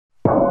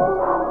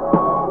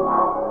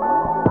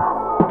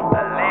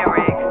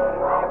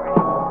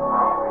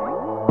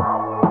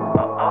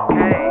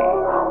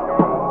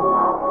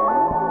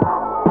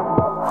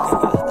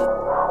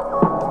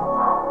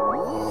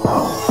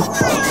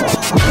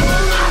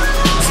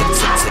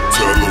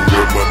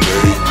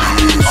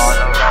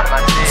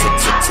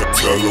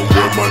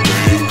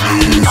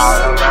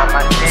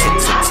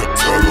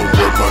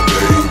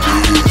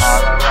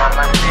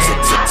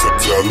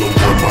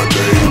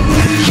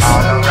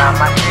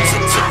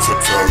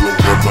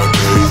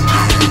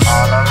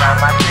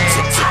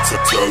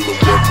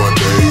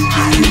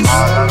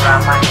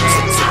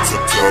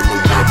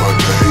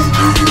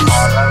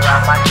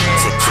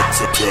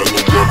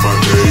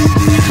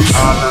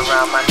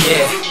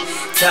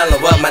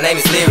my name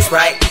is Lyrics,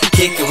 right?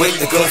 Kicking with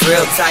the goons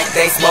real tight.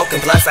 They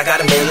smoking blunts, I got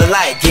a Miller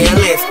Lite. Getting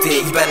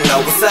lifted, you better know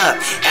what's up.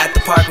 At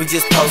the park we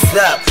just posted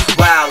up.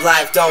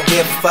 Wildlife don't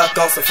give a fuck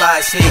on some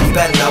fire shit, you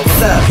better know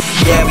what's up.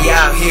 Yeah, we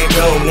out here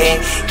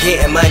doing,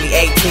 getting money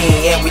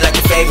 18 and we like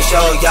your favorite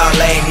show. Y'all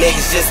lame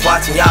niggas just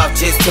watching, y'all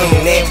just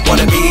tune in.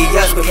 Wanna be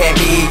us but can't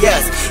be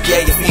us.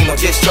 Yeah, your female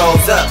just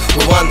shows up.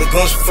 We're one of the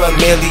goons from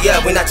familiar.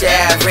 We're not your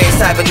average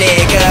type of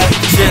nigga.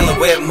 Chillin'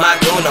 with my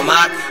goon,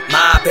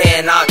 my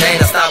band all day,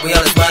 no stop. We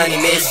on this money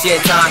mission,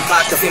 time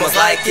clock. The females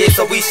like it,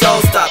 so we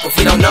show stop. If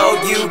we don't know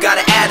you, got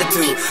an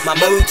attitude. My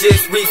mood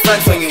just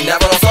reflects on you.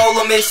 Never on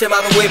solo mission,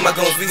 I've been with my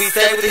goons. We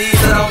stay with the heat,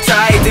 so don't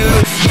try,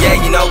 dude. Yeah,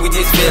 you know we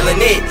just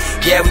feeling it.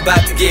 Yeah, we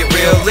about to get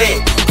real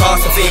lit. Call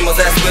some females,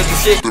 that's with the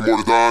shit. Them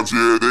more the dimes,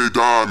 yeah, they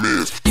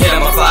diamonds. Yeah,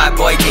 my fly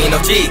boy, Dino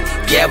G.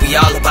 Yeah, we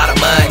all about the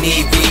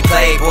money. We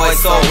play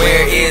boys, so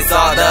where is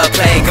all the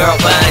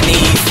playgirl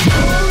bunnies?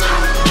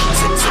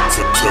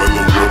 Tell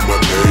them what my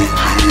name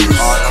is.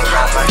 All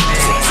around my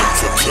name.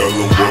 Tell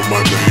them what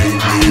my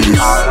name is.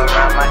 All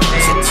around my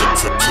name.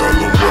 Tell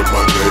them what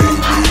my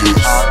name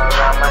is. All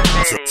around my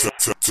name.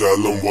 Tell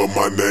them what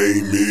my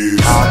name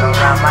is. All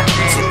around my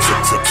name.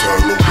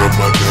 Tell them what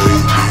my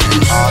name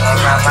is. All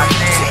around my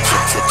name.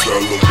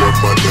 Tell them what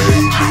my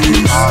name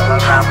is. All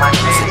around my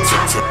name.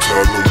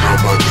 Tell them what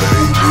my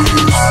name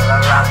is. All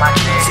around my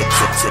name.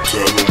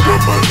 Tell them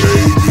what my name is.